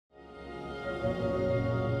Hi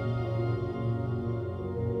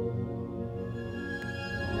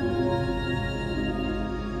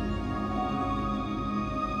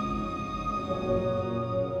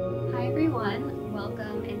everyone,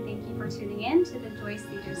 welcome and thank you for tuning in to the Joyce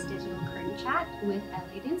Theater's Digital Curtain Chat with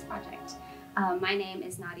L.A. Dance Project. My name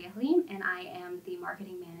is Nadia Halim and I am the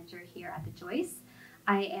Marketing Manager here at the Joyce.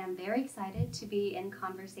 I am very excited to be in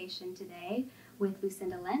conversation today with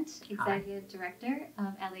Lucinda Lent, Executive Director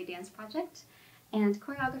of L.A. Dance Project, and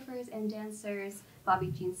choreographers and dancers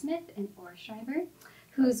Bobbi Jene Smith and Schraiber,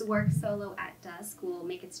 whose work solo at Dusk will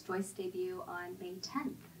make its Joyce debut on May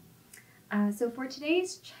 10th. So for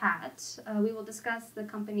today's chat, we will discuss the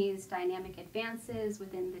company's dynamic advances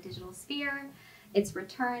within the digital sphere, its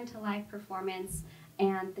return to live performance,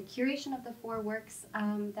 and the curation of the 4 works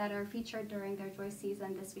that are featured during their Joyce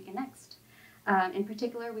season this week and next. In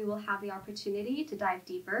particular, we will have the opportunity to dive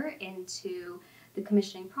deeper into the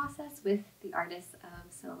commissioning process with the artists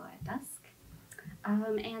of Solo at Dusk.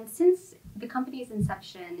 And since the company's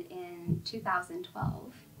inception in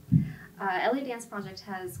 2012, L.A. Dance Project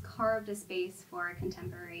has carved a space for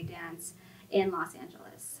contemporary dance in Los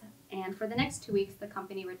Angeles. And for the next 2 weeks, the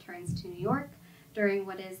company returns to New York during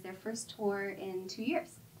what is their first tour in 2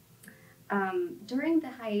 years. During the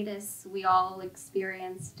hiatus we all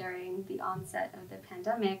experienced during the onset of the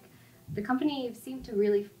pandemic, the company seemed to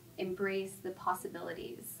really embrace the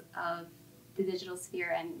possibilities of the digital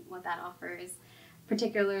sphere and what that offers,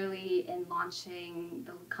 particularly in launching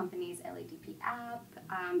the company's LADP app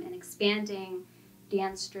and expanding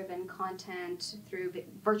dance-driven content through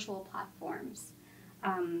virtual platforms.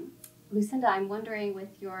 Lucinda, I'm wondering,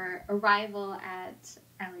 with your arrival at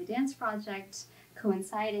LA Dance Project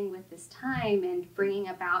coinciding with this time and bringing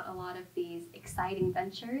about a lot of these exciting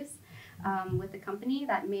ventures with the company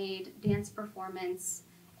that made dance performance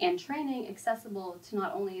and training accessible to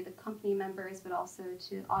not only the company members, but also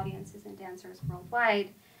to audiences and dancers worldwide.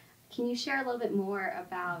 Can you share a little bit more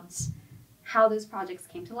about how those projects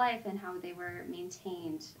came to life and how they were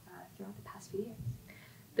maintained throughout the past few years?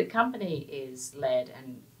 The company is led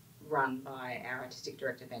and run by our Artistic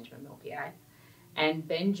Director Benjamin Millepied, and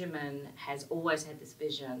Benjamin has always had this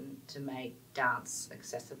vision to make dance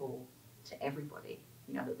accessible to everybody.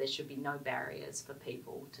 You know, that there should be no barriers for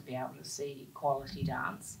people to be able to see quality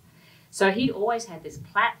dance. So he'd always had this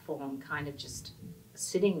platform kind of just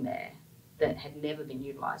sitting there that had never been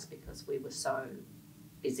utilised because we were so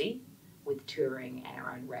busy with touring and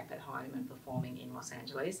our own rep at home and performing in Los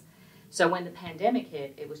Angeles. So when the pandemic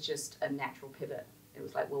hit, it was just a natural pivot. It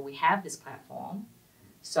was like, well, we have this platform,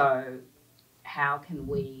 so how can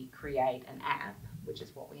we create an app, which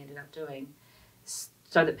is what we ended up doing,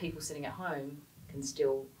 so that people sitting at home can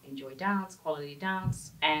still enjoy dance, quality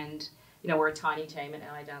dance. And, you know, we're a tiny team at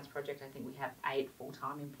LA Dance Project. I think we have 8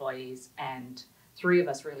 full-time employees, and 3 of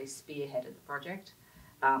us really spearheaded the project.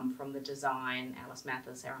 From the design, Alice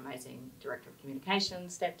Mathis, our amazing Director of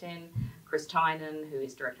Communications, stepped in, Chris Tynan, who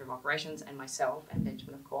is Director of Operations, and myself, and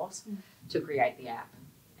Benjamin, of course, to create the app.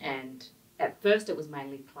 And at first it was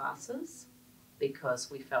mainly classes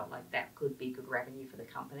because we felt like that could be good revenue for the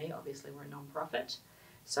company. Obviously, we're a non-profit.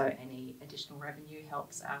 So any additional revenue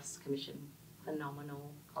helps us commission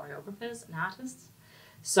phenomenal choreographers and artists.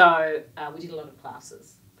 So we did a lot of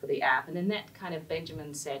classes for the app. And then that kind of,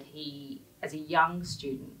 Benjamin said he, as a young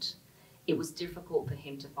student, it was difficult for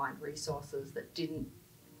him to find resources that didn't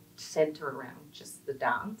centre around just the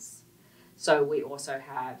dance. So we also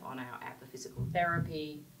have on our app a physical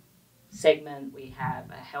therapy segment, we have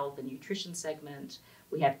a health and nutrition segment,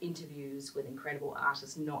 we have interviews with incredible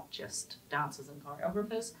artists, not just dancers and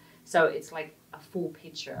choreographers. So it's like a full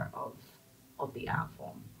picture of the art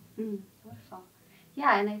form. Wonderful.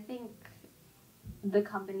 Yeah, and I think the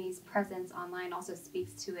company's presence online also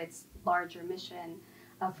speaks to its larger mission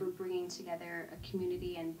for bringing together a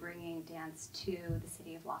community and bringing dance to the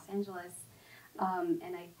city of Los Angeles.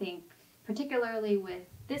 And I think particularly with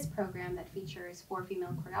this program that features 4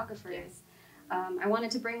 female choreographers, I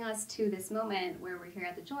wanted to bring us to this moment where we're here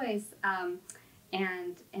at the Joyce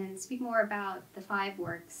and speak more about the 5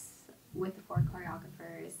 works with the 4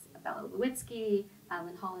 choreographers, Bella Lewitzky,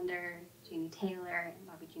 Madeline Hollander, Janie Taylor, and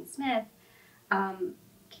Bobbi Jene Smith.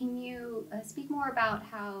 Can you speak more about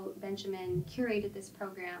how Benjamin curated this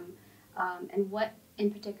program and what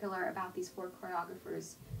in particular about these 4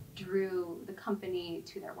 choreographers drew the company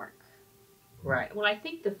to their work? Right. Well, I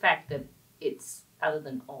think the fact that it's, other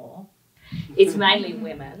than all, it's mainly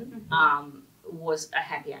women, was a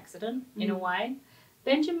happy accident in a way.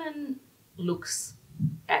 Benjamin looks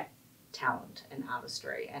at talent and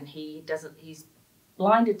artistry, and he's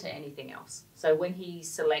blinded to anything else. So when he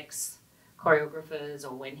selects choreographers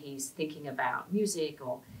or when he's thinking about music,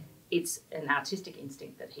 or it's an artistic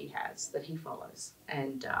instinct that he has, that he follows.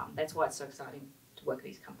 And that's why it's so exciting to work at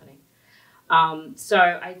his company. So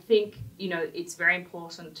I think, it's very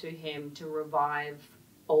important to him to revive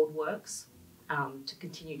old works, to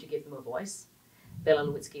continue to give them a voice. Bella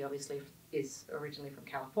Lewitzky obviously is originally from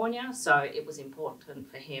California, so it was important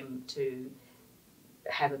for him to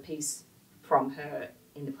have a piece from her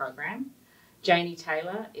in the program. Janie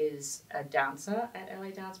Taylor is a dancer at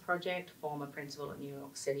L.A. Dance Project, former principal at New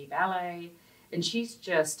York City Ballet, and she's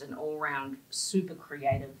just an all-round super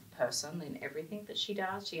creative person in everything that she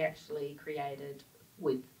does. She actually created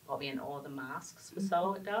with Bobbi and all the masks for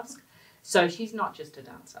Solo at Dusk. So she's not just a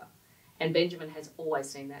dancer. And Benjamin has always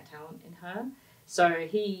seen that talent in her. So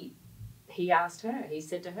he asked her, he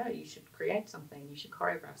said to her, you should create something, you should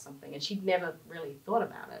choreograph something. And she'd never really thought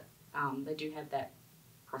about it. They do have that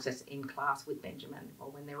process in class with Benjamin, or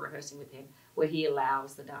when they're rehearsing with him, where he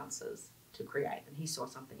allows the dancers to create, and he saw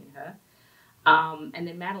something in her. And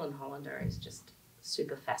then Madeline Hollander is just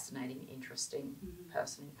super fascinating, interesting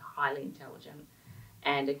person, highly intelligent.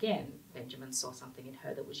 And again, Benjamin saw something in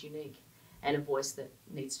her that was unique and a voice that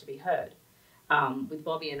needs to be heard. With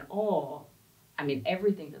Bobbi and Orr,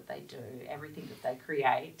 everything that they do, everything that they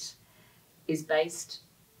create is based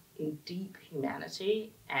in deep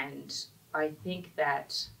humanity. And I think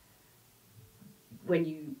that when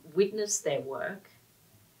you witness their work,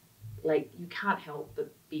 you can't help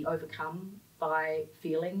but be overcome by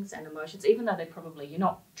feelings and emotions, even though you're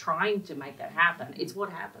not trying to make that happen. It's what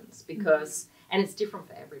happens because, and it's different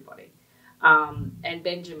for everybody. And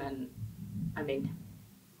Benjamin,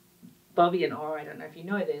 Bobbi and Orr, I don't know if you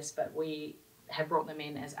know this, but we have brought them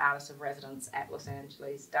in as artists of residence at Los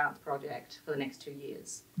Angeles Dance Project for the next 2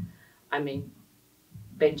 years.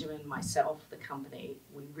 Benjamin, myself, the company,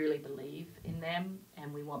 we really believe in them,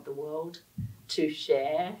 and we want the world to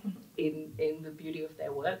share in the beauty of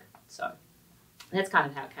their work. So that's kind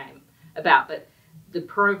of how it came about. But the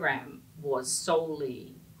program was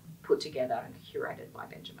solely put together and curated by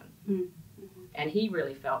Benjamin. And he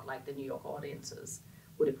really felt like the New York audiences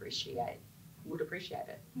would appreciate it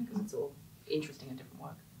because it's all interesting and different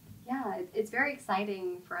work. Yeah, it's very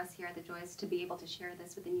exciting for us here at the Joyce to be able to share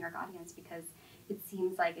this with the New York audience, because it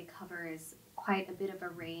seems like it covers quite a bit of a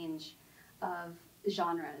range of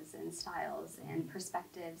genres and styles and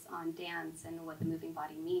perspectives on dance and what the moving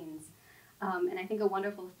body means. And I think a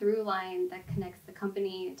wonderful through line that connects the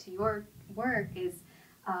company to your work is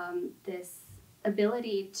this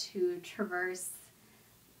ability to traverse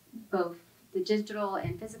both the digital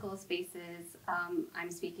and physical spaces.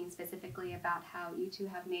 I'm speaking specifically about how you two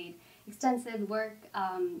have made extensive work,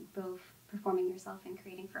 both performing yourself and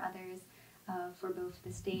creating for others, for both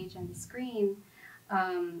the stage and the screen.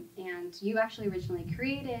 And you actually originally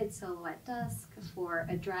created Silhouette Dusk for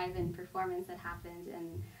a drive-in performance that happened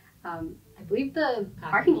in, I believe, the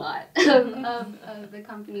parking lot of the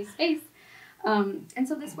company space. And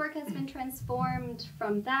so this work has been transformed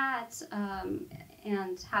from that,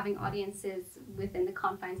 and having audiences within the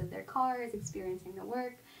confines of their cars experiencing the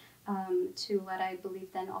work, to what I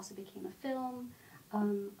believe then also became a film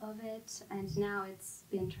of it, and now it's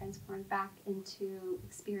been transformed back into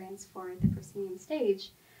experience for the proscenium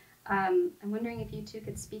stage. I'm wondering if you two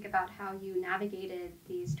could speak about how you navigated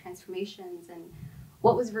these transformations and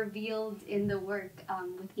what was revealed in the work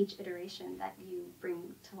with each iteration that you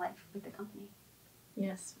bring to life with the company.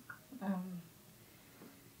 Yes.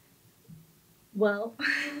 Well,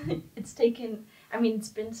 it's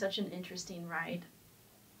been such an interesting ride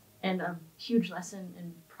and a huge lesson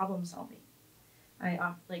in problem solving.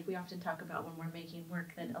 We often talk about when we're making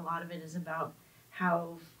work that a lot of it is about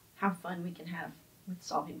how fun we can have with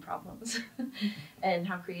solving problems and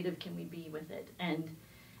how creative can we be with it. And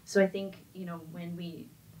so I think, when we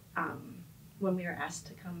were asked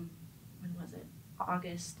to come, when was it?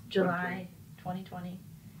 July 2020,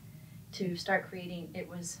 to start creating, it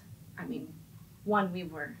was, we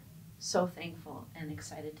were so thankful and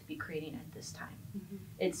excited to be creating at this time.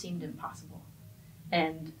 It seemed impossible.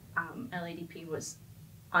 And LADP was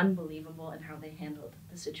unbelievable in how they handled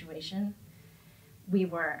the situation. We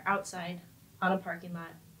were outside on a parking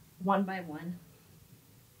lot, one by one.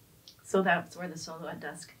 So that's where the Solo at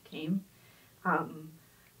Dusk came.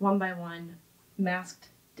 One by one, masked,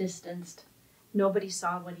 distanced. Nobody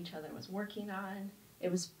saw what each other was working on.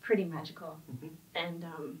 It was pretty magical.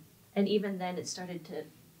 And even then it started to,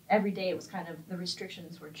 every day it was kind of, the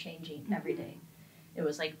restrictions were changing every day. It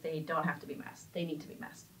was like, they don't have to be masked. They need to be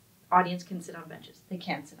masked. Audience can sit on benches. They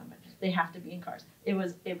can't sit on benches. They have to be in cars. It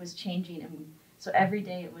was changing. And so every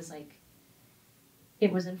day it was like,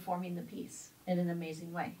 it was informing the piece. in an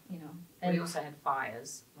amazing way, you know. And we also had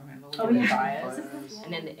fires. Remember, we Oh, had yeah. fires, Yeah.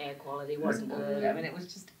 and then the air quality wasn't good. I mean, it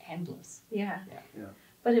was just endless. yeah. Yeah.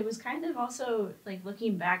 But it was kind of also, like,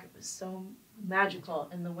 looking back, it was so magical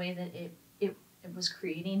in the way that it was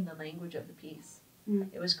creating the language of the piece. Mm.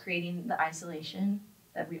 It was creating the isolation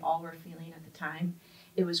that we all were feeling at the time.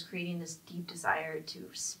 It was creating this deep desire to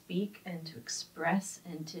speak and to express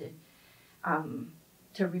and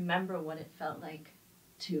to remember what it felt like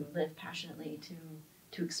to live passionately,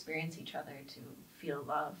 to experience each other, to feel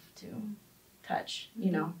love, to touch,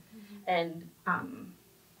 you know. And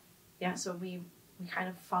yeah, so we kind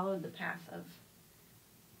of followed the path of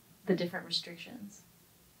the different restrictions,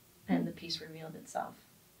 and the piece revealed itself.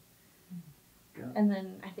 Yeah. And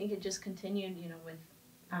then I think it just continued, you know, with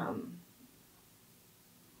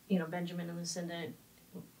you know, Benjamin and Lucinda,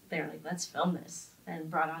 they were like, let's film this,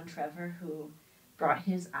 and brought on Trevor, who brought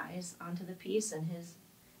his eyes onto the piece and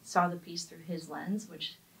saw the piece through his lens,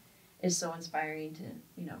 which is so inspiring to,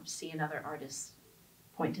 you know, see another artist's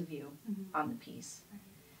point of view on the piece. Right.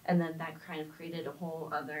 And then that kind of created a whole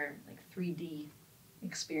other, like, 3D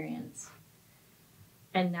experience.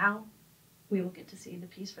 And now we will get to see the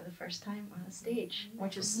piece for the first time on a stage,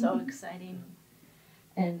 which is so exciting.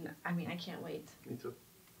 And I mean, I can't wait. Me too.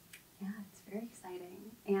 Yeah, it's very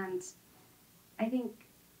exciting. And I think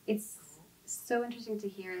it's so interesting to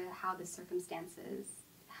hear how the circumstances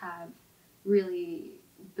have really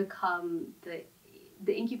become the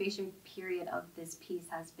incubation period of this piece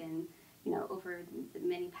has been, you know, over the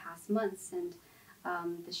many past months, and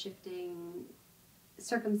the shifting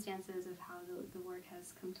circumstances of how the work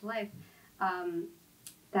has come to life.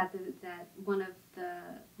 That one of the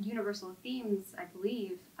universal themes, I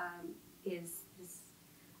believe, is this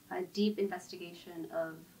deep investigation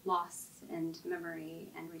of loss and memory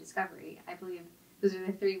and rediscovery. I believe those are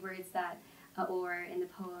the three words that, or in the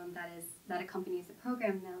poem that accompanies the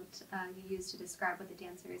program note, you use to describe what the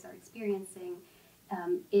dancers are experiencing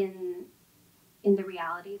in the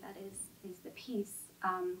reality that is the piece.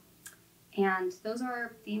 And those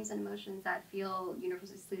are themes and emotions that feel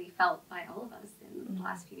universally felt by all of us in the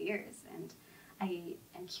last few years. And I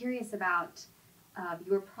am curious about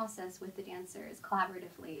your process with the dancers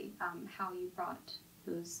collaboratively, how you brought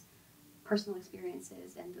those personal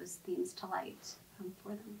experiences and those themes to light for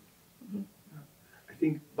them. I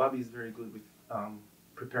think Bobbi is very good with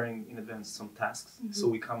preparing in advance some tasks. So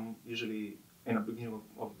we come usually in the beginning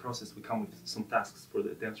of the process, we come with some tasks for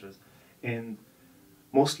the dancers. And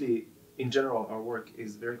mostly, in general, our work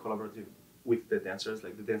is very collaborative with the dancers.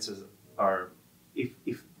 Like, the dancers are,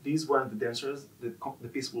 if these weren't the dancers, the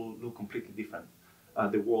piece will look completely different.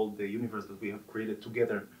 The world, the universe that we have created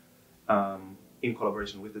together in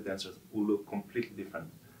collaboration with the dancers will look completely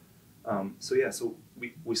different. So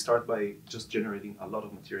we start by just generating a lot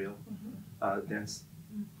of material,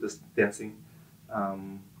 just dancing.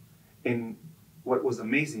 And what was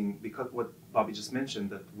amazing, because what Bobbi just mentioned,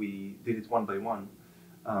 that we did it one by one,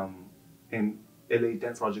 and L.A.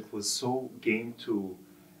 Dance Project was so game to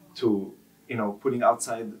you know, putting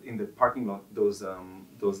outside in the parking lot those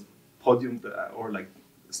podium or like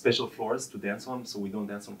special floors to dance on, so we don't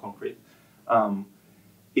dance on concrete.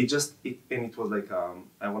 It was like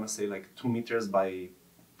I want to say like 2 meters by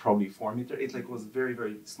probably 4 meters. It like was very,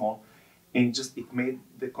 very small, and it made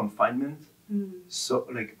the confinement so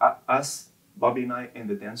like us, Bobbi and I, and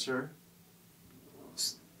the dancer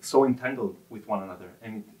so entangled with one another,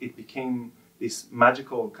 and it became this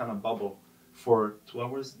magical kind of bubble for 2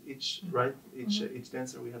 hours each, right? Each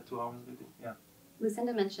dancer, we had 2 hours with it. Yeah.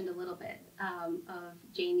 Lucinda mentioned a little bit of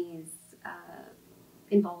Janie's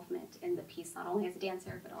involvement in the piece, not only as a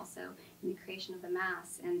dancer, but also in the creation of the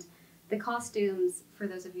mask. And the costumes, for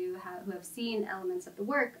those of you who have seen elements of the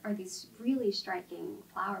work, are these really striking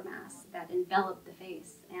flower masks that envelop the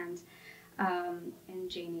face. And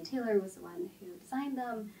Janie Taylor was the one who designed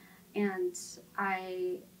them. And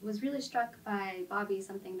I was really struck by, Bobbi,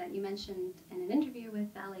 something that you mentioned in an interview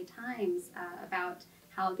with the LA Times about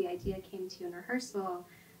how the idea came to you in rehearsal.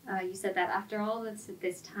 You said that after all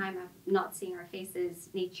this time of not seeing our faces,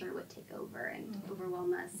 nature would take over and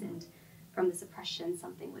overwhelm us, and from this oppression,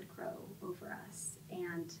 something would grow over us.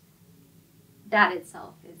 And that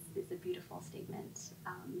itself is a beautiful statement.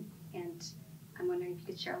 And I'm wondering if you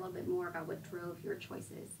could share a little bit more about what drove your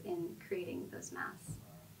choices in creating those masks.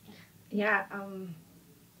 Yeah,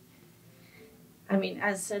 I mean,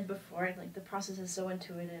 as said before, like, the process is so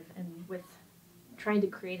intuitive, and with trying to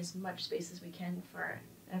create as much space as we can for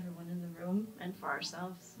everyone in the room and for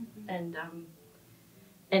ourselves, and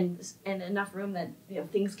enough room that, you know,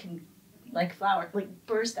 things can, like flower, like,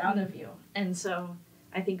 burst out of you. And so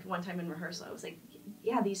I think one time in rehearsal I was like,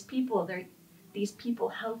 yeah, these people, these people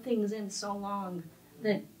held things in so long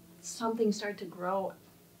that something started to grow.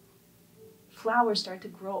 Flowers start to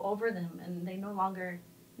grow over them, and they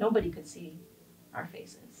nobody could see our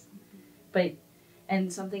faces.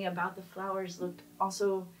 And something about the flowers looked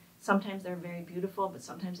also, sometimes they're very beautiful, but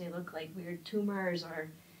sometimes they look like weird tumors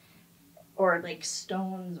or like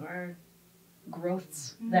stones or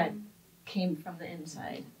growths that came from the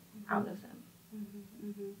inside out of them.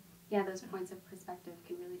 Yeah, those points of perspective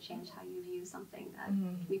can really change how you view something that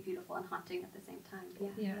can be beautiful and haunting at the same time.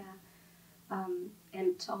 Yeah.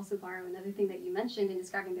 And to also borrow another thing that you mentioned in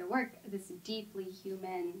describing their work, this deeply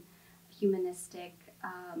humanistic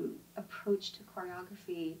approach to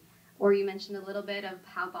choreography. Or you mentioned a little bit of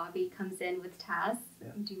how Bobbi comes in with tasks.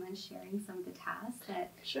 Yeah. Do you mind sharing some of the tasks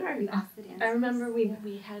that you asked the dancers? I remember we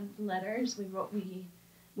had letters. We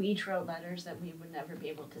each wrote letters that we would never be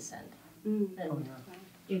able to send. And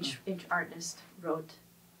each artist wrote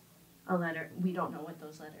a letter. We don't know what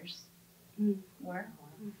those letters were.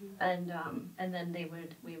 And then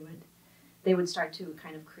they would start to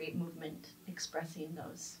kind of create movement expressing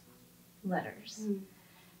those letters.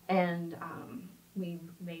 And we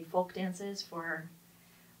made folk dances for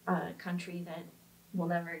a country that will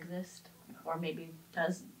never exist, or maybe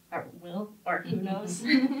does, or will, or who knows.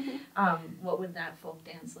 What would that folk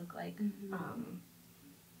dance look like?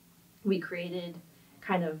 We created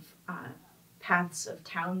kind of paths of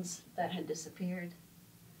towns that had disappeared.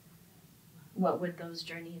 What would those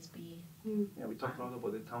journeys be? Yeah, we talked a lot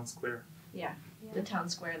about the town square. Yeah, the town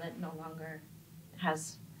square that no longer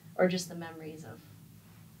has, or just the memories of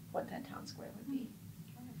what that town square would be.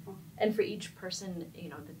 Wonderful. And for each person,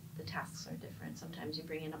 the tasks are different. Sometimes you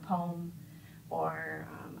bring in a poem or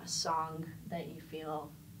a song that you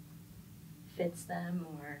feel fits them,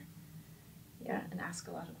 and ask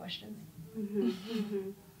a lot of questions.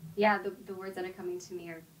 Yeah, the words that are coming to me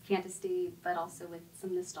are fantasy, but also with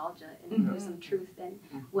some nostalgia and there's some truth in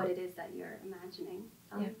what it is that you're imagining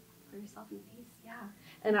for yourself in the piece. Yeah.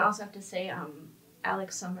 And I also have to say,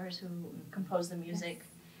 Alex Summers, who composed the music,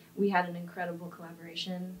 we had an incredible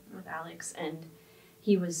collaboration with Alex, and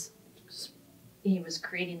he was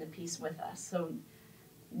creating the piece with us. So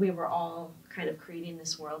we were all kind of creating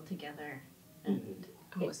this world together. And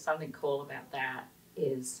what was something cool about that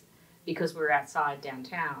is because we're outside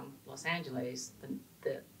downtown Los Angeles,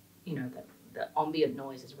 the ambient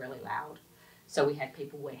noise is really loud. So we had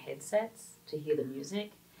people wear headsets to hear the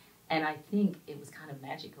music, and I think it was kind of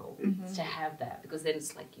magical to have that, because then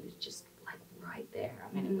it's like you was just like right there.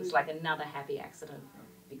 I mean, it was like another happy accident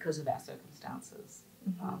because of our circumstances.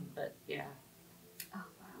 But yeah. Oh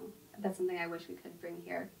wow, that's something I wish we could bring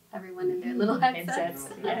here. Everyone in their little headsets.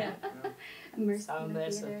 Immersive in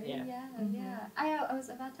the theater. I was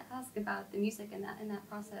about to ask about the music in that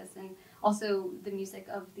process, and also the music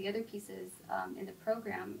of the other pieces in the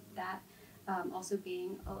program, that also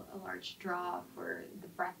being a large draw for the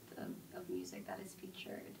breadth of music that is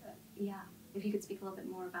featured. If you could speak a little bit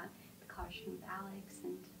more about the collaboration with Alex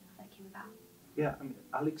and how that came about. Yeah, I mean,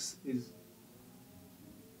 Alex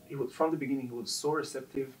from the beginning, he was so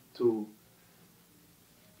receptive to.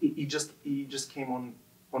 He just came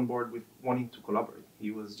on board with wanting to collaborate.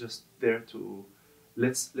 He was just there to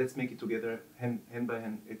let's make it together hand by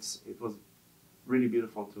hand. It was really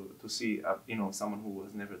beautiful to see someone who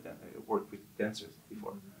has never worked with dancers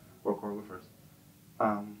before or choreographers.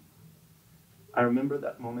 I remember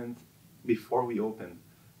that moment before we opened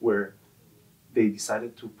where they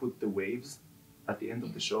decided to put the waves at the end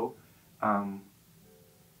of the show.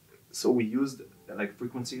 So we used like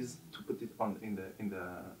frequencies to put it on in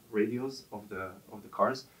the radios of the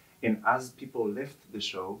cars, and as people left the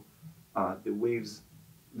show, the waves,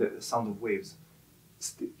 the sound of waves,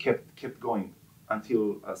 kept going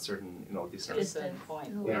until a certain distance.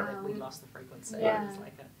 Point where we lost the frequency. Yeah. It was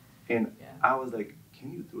like I was like,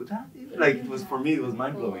 can you do that? Like it was, for me, it was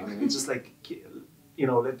mind blowing, and it's just like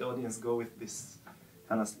let the audience go with this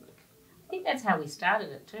kind of. I think that's how we started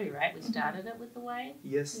it too, right? We started it with the wave.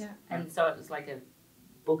 Yes. Yeah. And so it was like a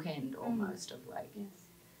bookend almost of like.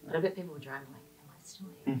 Yes. But I bet people were driving like, am I still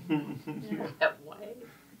here? That wave.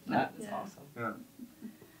 No, it's awesome. Yeah.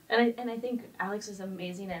 And I think Alex is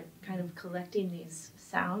amazing at kind of collecting these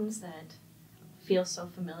sounds that feel so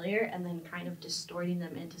familiar and then kind of distorting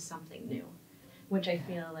them into something new, which I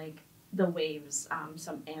feel like the waves,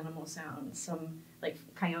 some animal sounds, some like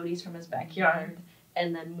coyotes from his backyard.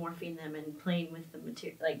 And then morphing them and playing with the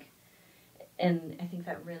material, and I think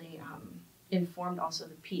that really informed also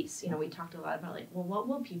the piece. We talked a lot about what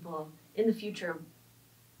will people in the future,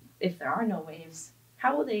 if there are no waves,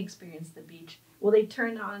 how will they experience the beach? Will they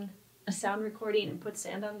turn on a sound recording and put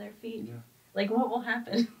sand on their feet? Yeah. What will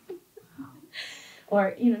happen?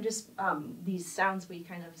 Or, just these sounds we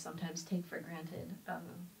kind of sometimes take for granted.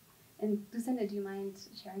 And Lucinda, do you mind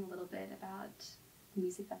sharing a little bit about the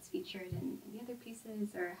music that's featured in the other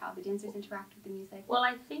pieces, or how the dancers interact with the music? Well,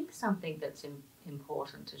 I think something that's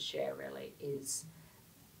important to share really is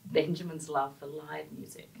Benjamin's love for live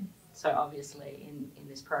music. So obviously in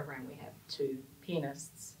this program we have 2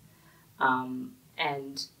 pianists,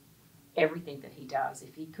 and everything that he does,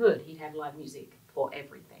 if he could, he'd have live music for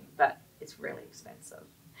everything, but it's really expensive.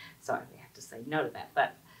 So we have to say no to that.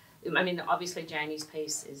 But I mean, obviously Janie's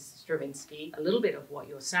piece is Stravinsky. A little bit of what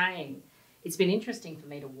you're saying, it's been interesting for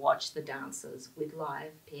me to watch the dancers with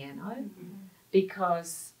live piano,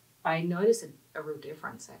 because I notice a real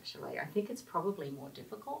difference actually. I think it's probably more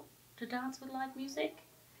difficult to dance with live music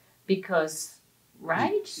because,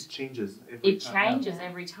 right? It changes every time.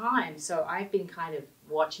 Every time. So I've been kind of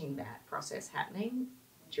watching that process happening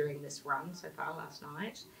during this run so far last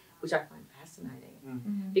night, which I find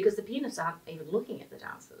fascinating because the pianists aren't even looking at the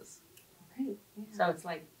dancers. Right. Yeah. So it's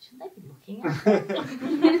like, shouldn't they be looking at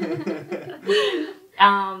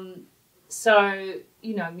them? So,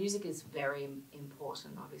 music is very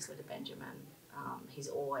important, obviously, to Benjamin. He's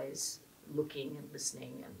always looking and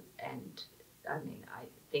listening, and I mean, I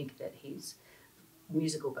think that his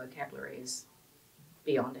musical vocabulary is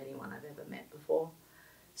beyond anyone I've ever met before.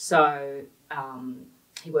 So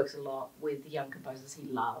he works a lot with young composers. He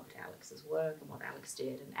loved Alex's work and what Alex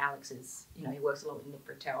did, and Alex is, he works a lot with Nick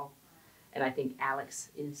Britell, and I think Alex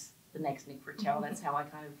is the next Nick Britell. That's how I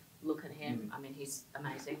kind of look at him. I mean, he's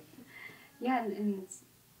amazing. Yeah, and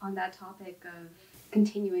on that topic of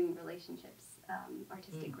continuing relationships,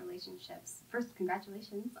 artistic relationships, first,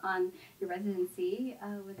 congratulations on your residency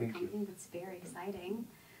with the company. That's very exciting.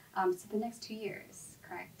 So the next 2 years,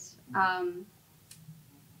 correct?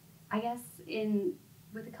 I guess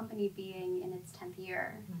with the company being in its 10th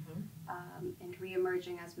year and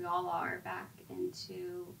re-emerging as we all are back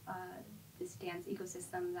into this dance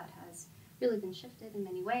ecosystem that has really been shifted in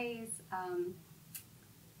many ways,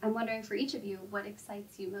 I'm wondering for each of you, what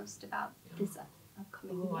excites you most about this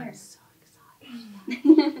upcoming year? I'm so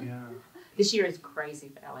excited. Yeah. This year is crazy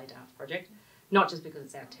for LA Dance Project, not just because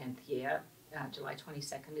it's our 10th year. July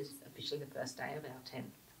 22nd is officially the first day of our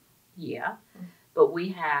 10th year, but we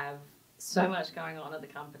have so much going on at the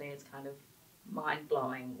company. It's kind of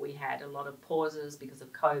mind-blowing. We had a lot of pauses because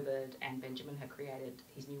of COVID, and Benjamin had created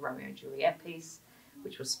his new Romeo and Juliet piece,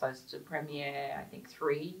 which was supposed to premiere, I think,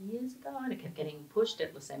 3 years ago, and it kept getting pushed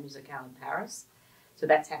at Lycée Musicale in Paris. So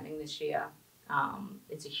that's happening this year.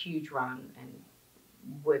 It's a huge run, and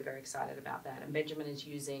we're very excited about that. And Benjamin is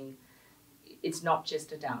using, it's not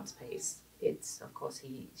just a dance piece. It's, of course,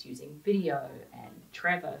 he's using video, and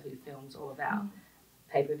Trevor, who films all of our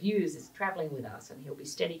pay-per-views, is traveling with us, and he'll be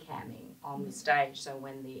steady camming on the stage. So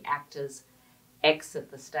when the actors exit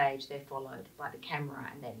the stage, they're followed by the camera,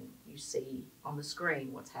 and then you see on the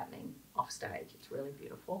screen what's happening off stage. It's really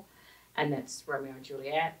beautiful. And that's Romeo and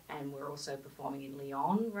Juliet, and we're also performing in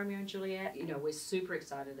Lyon, Romeo and Juliet. We're super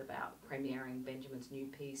excited about premiering Benjamin's new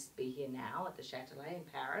piece, Be Here Now, at the Châtelet in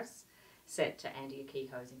Paris, set to Andy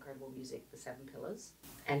Akiko's incredible music, The Seven Pillars,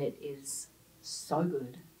 and it is so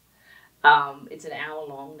good. It's an hour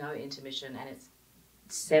long, no intermission, and it's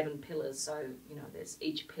 7 pillars, so there's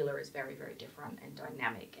each pillar is very, very different and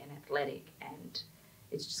dynamic and athletic, and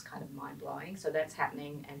it's just kind of mind-blowing. So that's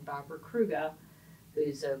happening. And Barbara Kruger,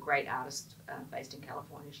 who's a great artist based in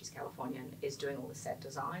California, she's Californian, is doing all the set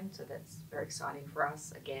design, so that's very exciting for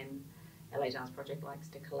us. Again, LA Dance Project likes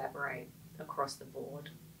to collaborate across the board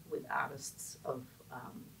with artists of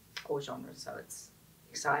all genres, so it's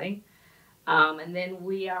exciting. And then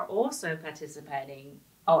we are also participating.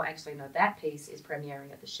 Oh, actually, no, that piece is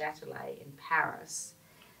premiering at the Châtelet in Paris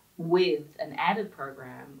with an added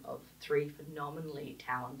program of 3 phenomenally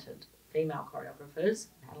talented female choreographers,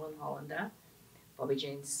 Madeline Hollander, Bobbi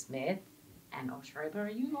Jene Smith, and Schraiber. Are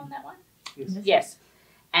you on that one? Yes. Yes.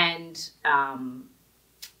 And Pam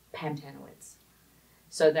Tanowitz.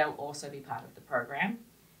 So they'll also be part of the program.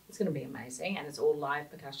 It's going to be amazing, and it's all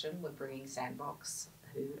live percussion. We're bringing Sandbox,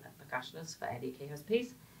 who are percussionists for Andy Kehoe's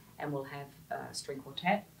piece, and we'll have a string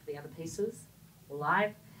quartet for the other pieces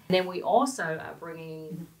live. And then we also are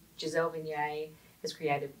bringing, Giselle Vignier has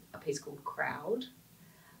created a piece called Crowd.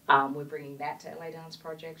 We're bringing that to LA Dance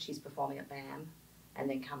Project. She's performing at BAM and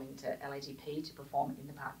then coming to LADP to perform in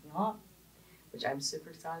the parking lot, which I'm super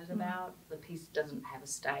excited about. The piece doesn't have a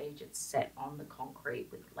stage. It's set on the concrete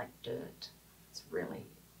with dirt. It's really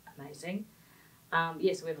amazing. So we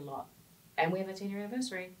have a lot. And we have our 10-year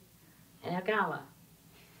anniversary and our gala.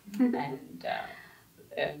 And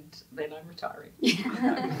and then I'm retiring.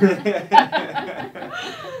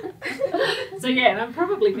 So yeah, and I'm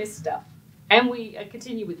probably missed stuff. And we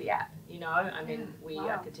continue with the app, you know. I mean, we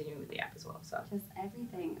are continuing with the app as well. So just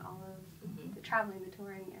everything, all of the traveling, the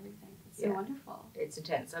touring, everything. It's so wonderful. It's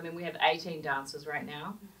intense. I mean, we have 18 dancers right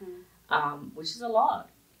now, which is a lot.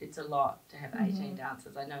 It's a lot to have 18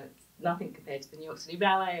 dancers. I know it's nothing compared to the New York City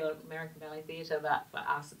Ballet or American Ballet Theatre, but for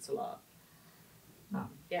us, it's a lot.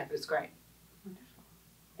 Yeah, but it's great. Wonderful.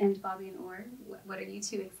 And Bobbi and Or, what are you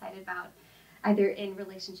two excited about, either in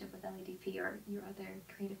relationship with LADP or your other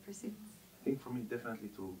creative pursuits? I think for me, definitely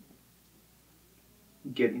to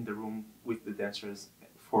get in the room with the dancers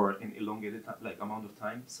for an elongated amount of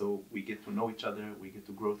time, so we get to know each other, we get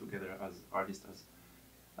to grow together as artists,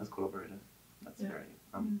 as collaborators. That's very,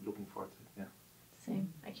 I'm looking forward to it,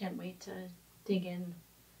 Same. I can't wait to dig in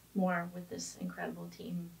more with this incredible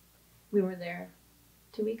team. We were there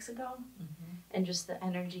 2 weeks ago, and just the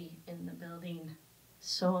energy in the building,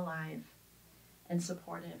 so alive and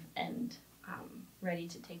supportive and ready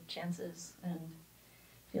to take chances, and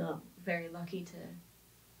feel very lucky to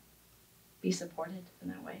be supported in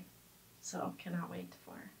that way. So cannot wait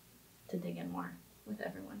to dig in more with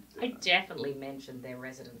everyone. I definitely mentioned their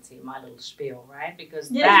residency in my little spiel, right?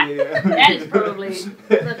 Because Yeah. that is probably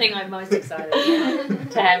the thing I'm most excited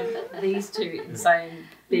about, to have these two insane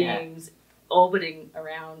beings orbiting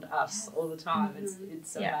around us all the time.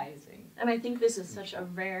 It's amazing. And I think this is such a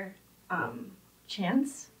rare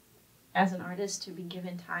chance as an artist to be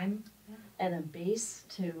given time and a base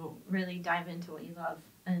to really dive into what you love,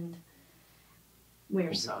 and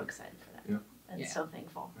we're so excited for that and so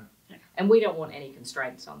thankful. And we don't want any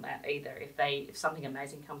constraints on that either. If something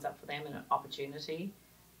amazing comes up for them and an opportunity,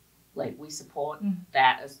 like, we support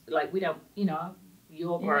that. As like, we don't, you know,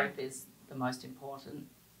 your growth is the most important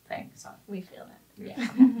thing. So we feel that.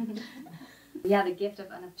 The gift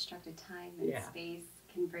of unobstructed time and space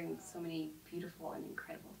can bring so many beautiful and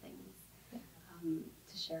incredible things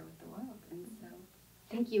to share with the world. And so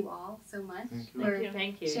thank you all so much for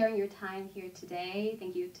sharing your time here today.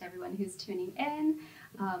 Thank you to everyone who's tuning in.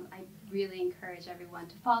 I really encourage everyone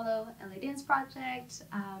to follow LA Dance Project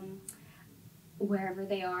wherever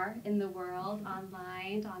they are in the world,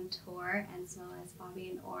 online, on tour, as well as Bobbi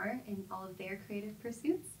and Or in all of their creative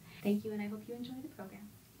pursuits. Thank you, and I hope you enjoy the program.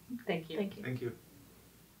 Thank you. Thank you. Thank you.